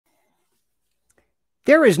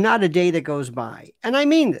There is not a day that goes by, and I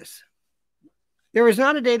mean this. There is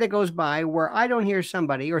not a day that goes by where I don't hear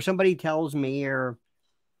somebody or somebody tells me, or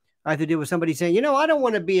I have to do with somebody saying, you know, I don't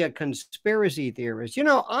want to be a conspiracy theorist. You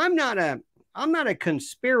know, I'm not a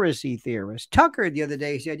conspiracy theorist. Tucker the other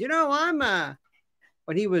day said, you know,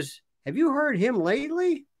 but he was, have you heard him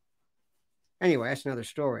lately? Anyway, that's another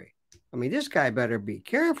story. I mean, this guy better be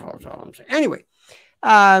careful. That's all I'm saying. Anyway,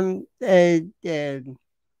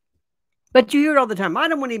 but you hear it all the time. I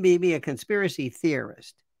don't want to be a conspiracy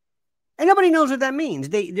theorist. And nobody knows what that means.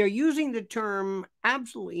 They're using the term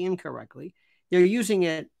absolutely incorrectly. They're using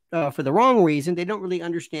it for the wrong reason. They don't really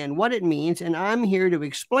understand what it means. And I'm here to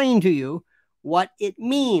explain to you what it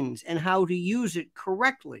means and how to use it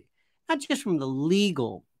correctly, not just from the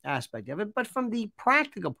legal aspect of it, but from the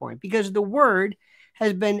practical point, because the word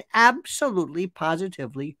has been absolutely,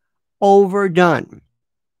 positively overdone.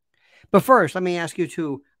 But first, let me ask you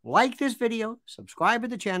to like this video, subscribe to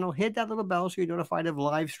the channel, hit that little bell so you're notified of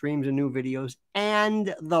live streams and new videos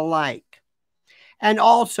and the like. And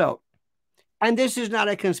also, and this is not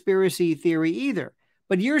a conspiracy theory either,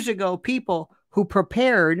 but years ago, people who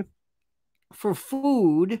prepared for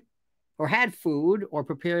food or had food or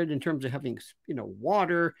prepared in terms of having, you know,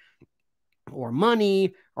 water or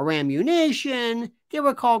money or ammunition, they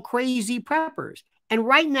were called crazy preppers. And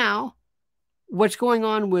right now, what's going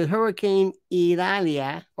on with Hurricane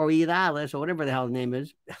Idalia or Idalis or whatever the hell the name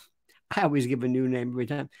is, I always give a new name every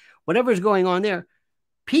time. Whatever's going on there,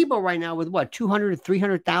 people right now with what, 200,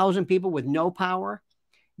 300,000 people with no power,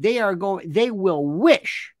 they will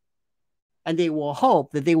wish and they will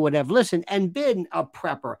hope that they would have listened and been a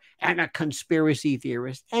prepper and a conspiracy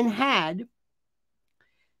theorist and had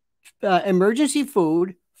emergency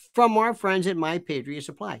food from our friends at My Patriot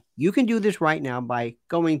Supply. You can do this right now by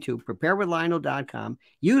going to preparewithlionel.com.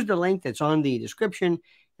 Use the link that's on the description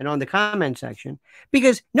and on the comment section,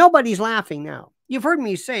 because nobody's laughing now. You've heard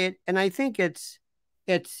me say it, and I think it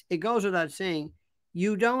goes without saying,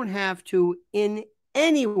 you don't have to in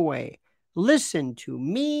any way listen to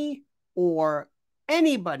me or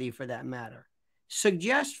anybody for that matter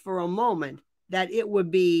suggest for a moment that it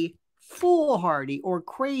would be foolhardy or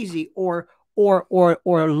crazy or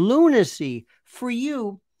lunacy for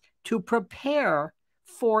you to prepare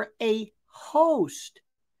for a host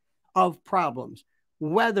of problems,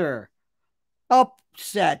 whether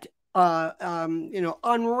upset,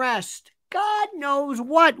 unrest, God knows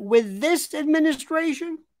what with this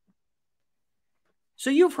administration. So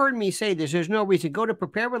you've heard me say this. There's no reason. Go to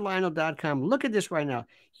preparewithlionel.com. Look at this right now.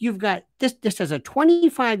 You've got this. This has a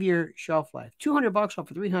 25-year shelf life. $200 off of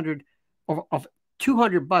 300 of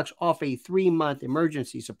 $200 off a 3-month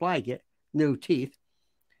emergency supply kit. New teeth.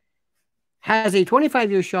 Has a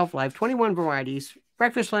 25-year shelf life. 21 varieties.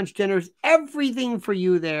 Breakfast, lunch, dinners. Everything for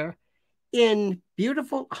you there. In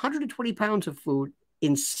beautiful 120 pounds of food.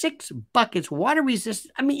 In 6 buckets. Water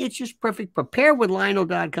resistant. I mean, it's just perfect.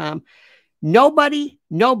 Preparewithlionel.com. Nobody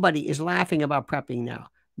is laughing about prepping now.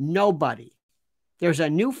 Nobody. There's a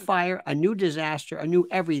new fire, a new disaster, a new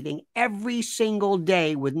everything every single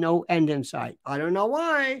day with no end in sight. I don't know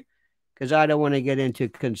why, because I don't want to get into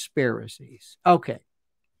conspiracies. Okay.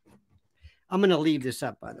 I'm going to leave this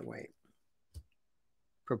up, by the way.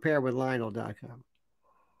 Preparewithlionel.com.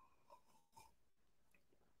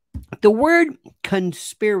 The word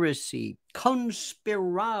conspiracy,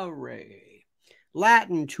 conspirare,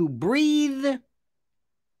 Latin, to breathe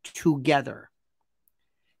together.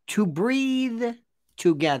 To breathe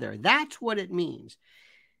together. That's what it means.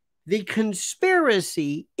 The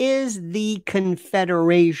conspiracy is the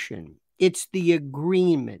confederation. It's the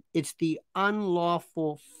agreement. It's the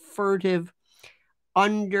unlawful, furtive,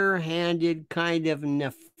 underhanded, kind of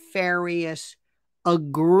nefarious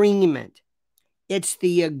agreement. It's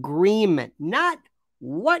the agreement, not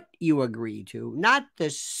what you agree to, not the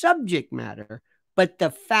subject matter, but the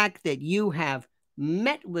fact that you have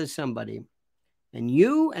met with somebody and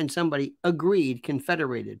you and somebody agreed,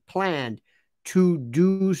 confederated, planned to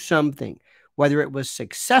do something, whether it was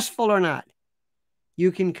successful or not.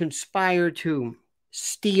 You can conspire to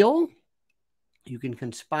steal. You can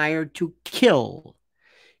conspire to kill.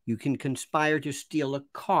 You can conspire to steal a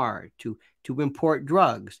car, to import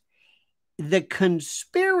drugs. The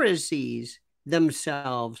conspiracies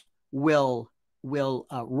themselves will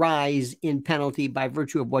rise in penalty by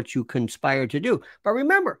virtue of what you conspire to do. But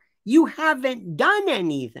remember, you haven't done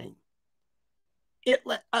anything.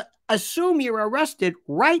 Assume you're arrested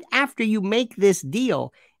right after you make this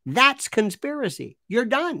deal. That's conspiracy. You're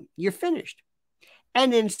done. You're finished.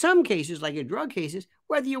 And in some cases, like in drug cases,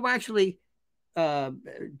 whether you actually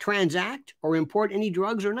transact or import any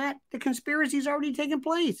drugs or not, the conspiracy's already taken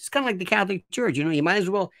place. It's kind of like the Catholic Church. You know, you might as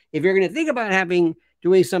well, if you're going to think about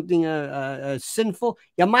doing something sinful,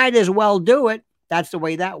 you might as well do it. That's the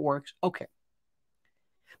way that works. Okay.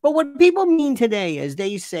 But what people mean today is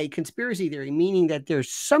they say conspiracy theory, meaning that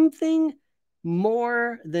there's something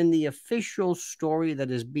more than the official story that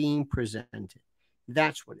is being presented.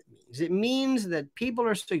 That's what it means. It means that people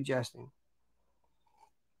are suggesting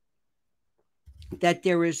that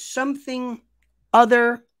there is something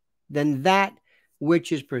other than that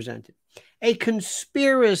which is presented. A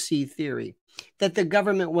conspiracy theory that the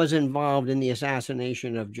government was involved in the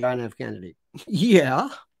assassination of John F. Kennedy. Yeah.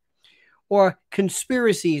 Or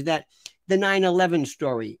conspiracies that the 9/11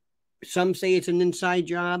 story, some say it's an inside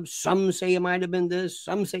job, some say it might have been this,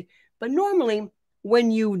 some say, but normally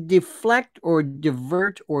when you deflect or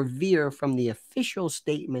divert or veer from the official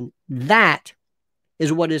statement, that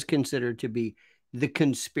is what is considered to be the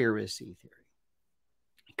conspiracy theory.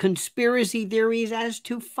 Conspiracy theories as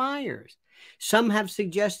to fires. Some have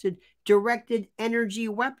suggested directed energy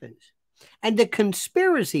weapons. And the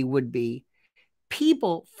conspiracy would be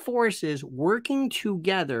people, forces working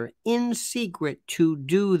together in secret to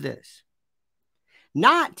do this.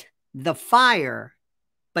 Not the fire,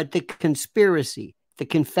 but the conspiracy, the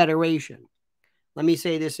confederation. Let me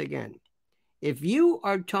say this again. If you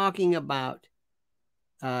are talking about,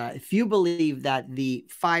 if you believe that the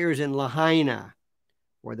fires in Lahaina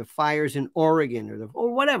or the fires in Oregon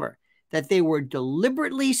or whatever, that they were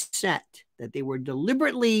deliberately set, that they were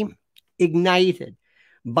deliberately ignited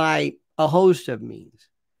by a host of means,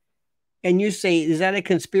 and you say, is that a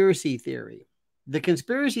conspiracy theory? The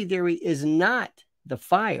conspiracy theory is not the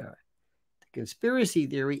fire. The conspiracy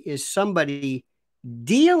theory is somebody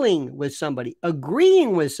dealing with somebody,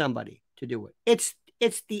 agreeing with somebody to do it. It's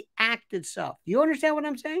the act itself. You understand what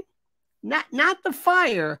I'm saying? Not the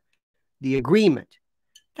fire, the agreement.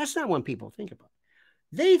 That's not what people think about.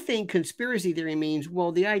 They think conspiracy theory means,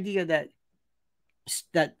 well, the idea that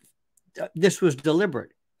this was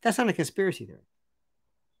deliberate. That's not a conspiracy theory.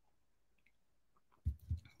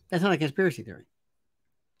 That's not a conspiracy theory.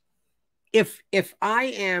 If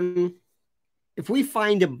we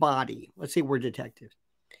find a body, let's say we're detectives,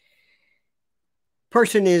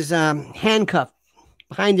 person is handcuffed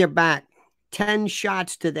behind their back, 10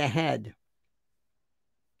 shots to the head.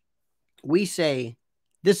 We say,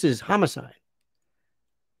 this is homicide.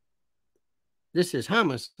 This is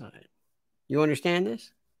homicide. You understand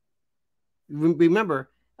this? Remember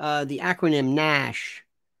the acronym NASH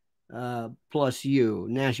plus U.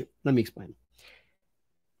 NASH. Let me explain.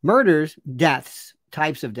 Murders, deaths,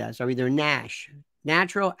 types of deaths are either NASH,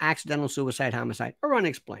 natural, accidental, suicide, homicide, or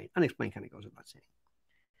unexplained. Unexplained kind of goes without saying.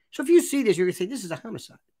 So if you see this, you're going to say, this is a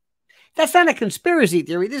homicide. That's not a conspiracy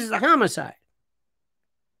theory. This is a homicide.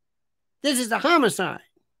 This is a homicide.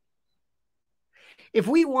 If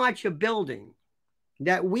we watch a building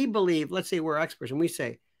that we believe, let's say we're experts, and we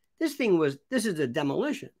say, this is a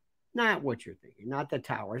demolition, not what you're thinking, not the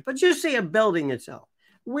towers, but just say a building itself.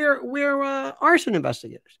 We're arson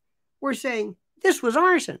investigators. We're saying this was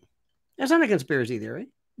arson. That's not a conspiracy theory.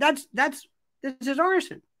 This is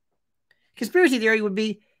arson. Conspiracy theory would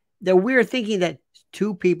be that we're thinking that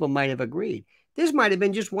two people might have agreed. This might have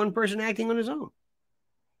been just one person acting on his own.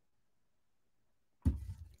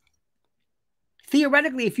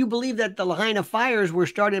 Theoretically, if you believe that the Lahaina fires were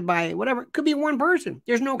started by whatever, it could be one person.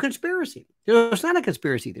 There's no conspiracy. It's not a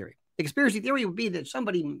conspiracy theory. The conspiracy theory would be that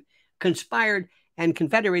somebody conspired and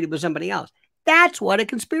confederated with somebody else. That's what a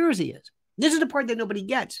conspiracy is. This is the part that nobody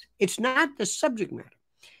gets. It's not the subject matter.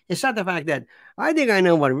 It's not the fact that I think I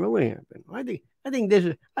know what really happened. I think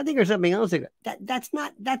there's something else. That's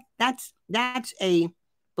a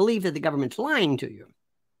belief that the government's lying to you,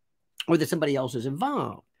 or that somebody else is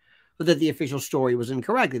involved, or that the official story was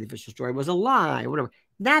incorrect, that the official story was a lie, or whatever.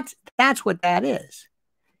 That's what that is.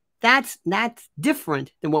 That's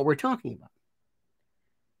different than what we're talking about.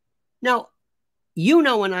 Now, you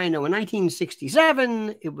know, and I know, in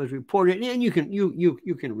 1967, it was reported, and you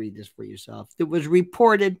can read this for yourself. It was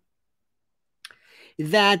reported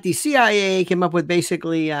that the CIA came up with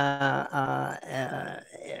basically a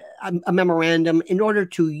memorandum in order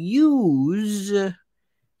to use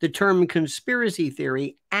the term conspiracy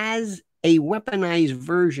theory as a weaponized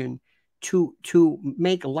version to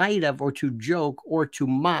make light of, or to joke, or to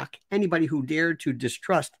mock anybody who dared to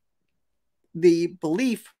distrust the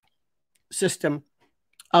belief system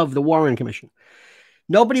of the Warren Commission.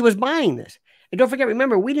 Nobody was buying this. And don't forget,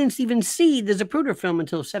 remember, we didn't even see the Zapruder film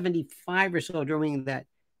until 75 or so, during that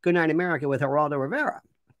Goodnight America with Geraldo Rivera.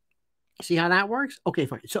 See how that works? Okay,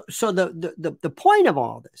 fine. So the point of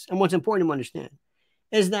all this, and what's important to understand,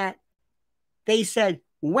 is that they said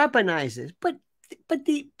weaponize this, but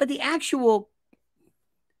the actual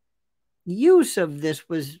use of this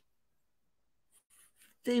was,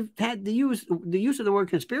 they've had the use of the word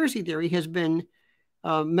conspiracy theory has been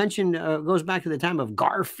mentioned, goes back to the time of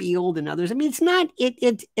Garfield and others. I mean, it's not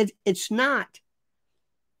it's not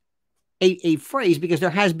a phrase, because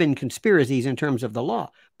there has been conspiracies in terms of the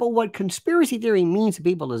law. But what conspiracy theory means to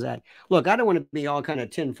people is that, look, I don't want to be all kind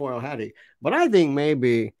of tinfoil hatty, but I think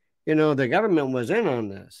maybe, the government was in on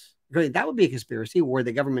this. Really, that would be a conspiracy where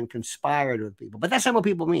the government conspired with people. But that's not what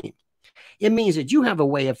people mean. It means that you have a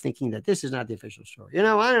way of thinking that this is not the official story. I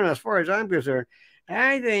don't know, as far as I'm concerned,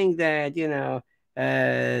 I think that,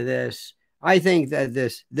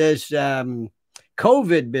 this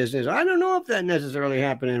COVID business, I don't know if that necessarily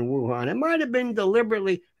happened in Wuhan. It might have been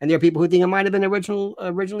deliberately, and there are people who think it might have been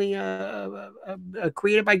originally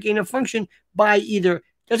created by gain of function by either,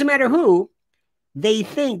 doesn't matter who, they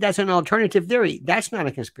think that's an alternative theory. That's not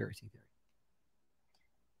a conspiracy theory.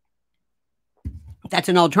 That's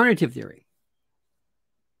an alternative theory.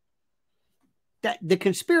 That the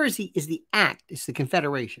conspiracy is the act, it's the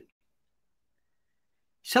confederation.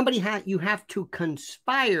 You have to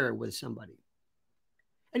conspire with somebody.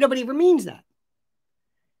 And nobody ever means that.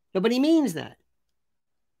 Nobody means that.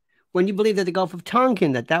 When you believe that the Gulf of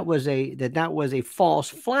Tonkin, that was a false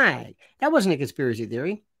flag, that wasn't a conspiracy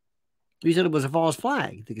theory. You said it was a false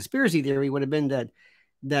flag. The conspiracy theory would have been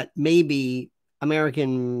that maybe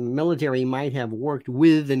American military might have worked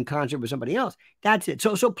with in concert with somebody else. That's it.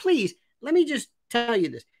 So please, let me just tell you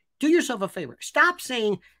this. Do yourself a favor. Stop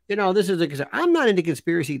saying, this is a, I'm not into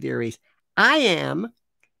conspiracy theories. I am.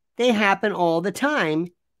 They happen all the time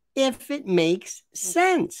if it makes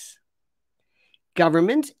sense.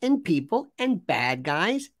 Governments and people and bad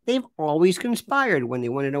guys, they've always conspired. When they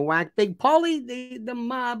wanted to whack Big Paulie, the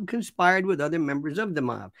mob conspired with other members of the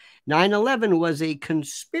mob. 9/11 was a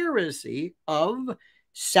conspiracy of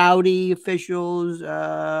Saudi officials,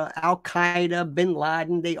 Al-Qaeda, Bin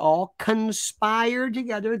Laden. They all conspired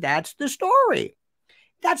together. That's the story.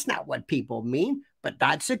 That's not what people mean, but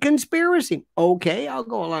that's a conspiracy. Okay, I'll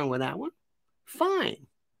go along with that one. Fine.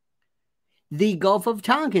 The Gulf of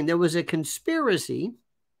Tonkin, there was a conspiracy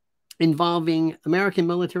involving American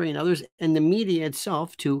military and others and the media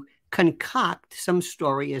itself to concoct some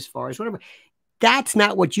story as far as whatever. That's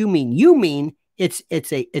not what you mean. You mean it's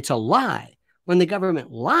a lie. When the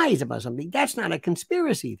government lies about something, that's not a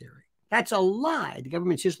conspiracy theory. That's a lie. The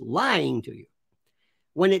government's just lying to you.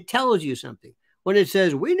 When it tells you something, when it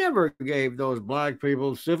says, we never gave those black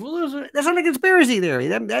people syphilis, that's not a conspiracy theory.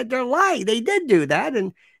 They're lying. They did do that,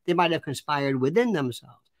 and they might have conspired within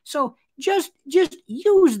themselves. So just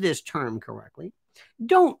use this term correctly.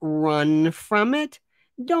 Don't run from it.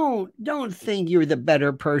 Don't think you're the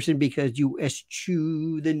better person because you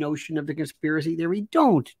eschew the notion of the conspiracy theory.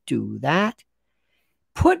 Don't do that.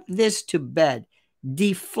 Put this to bed.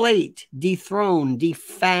 Deflate, dethrone,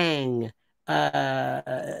 defang,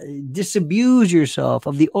 disabuse yourself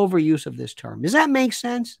of the overuse of this term. Does that make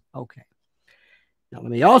sense? Okay. Now,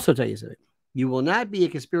 let me also tell you something. You will not be a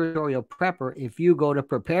conspiratorial prepper if you go to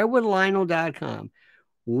preparewithlionel.com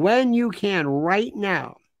when you can right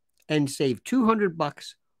now and save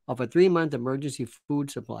 $200 off a 3-month emergency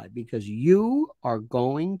food supply, because you are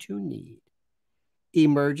going to need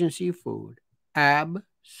emergency food.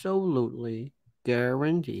 Absolutely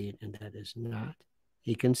guaranteed. And that is not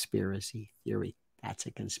a conspiracy theory. That's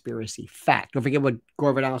a conspiracy fact. Don't forget what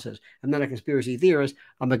Gore Vidal says. I'm not a conspiracy theorist.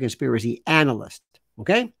 I'm a conspiracy analyst.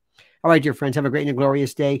 Okay? All right, dear friends, have a great and a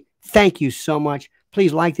glorious day. Thank you so much.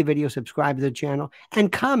 Please like the video, subscribe to the channel,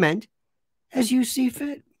 and comment as you see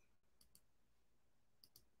fit.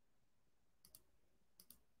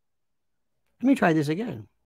 Let me try this again.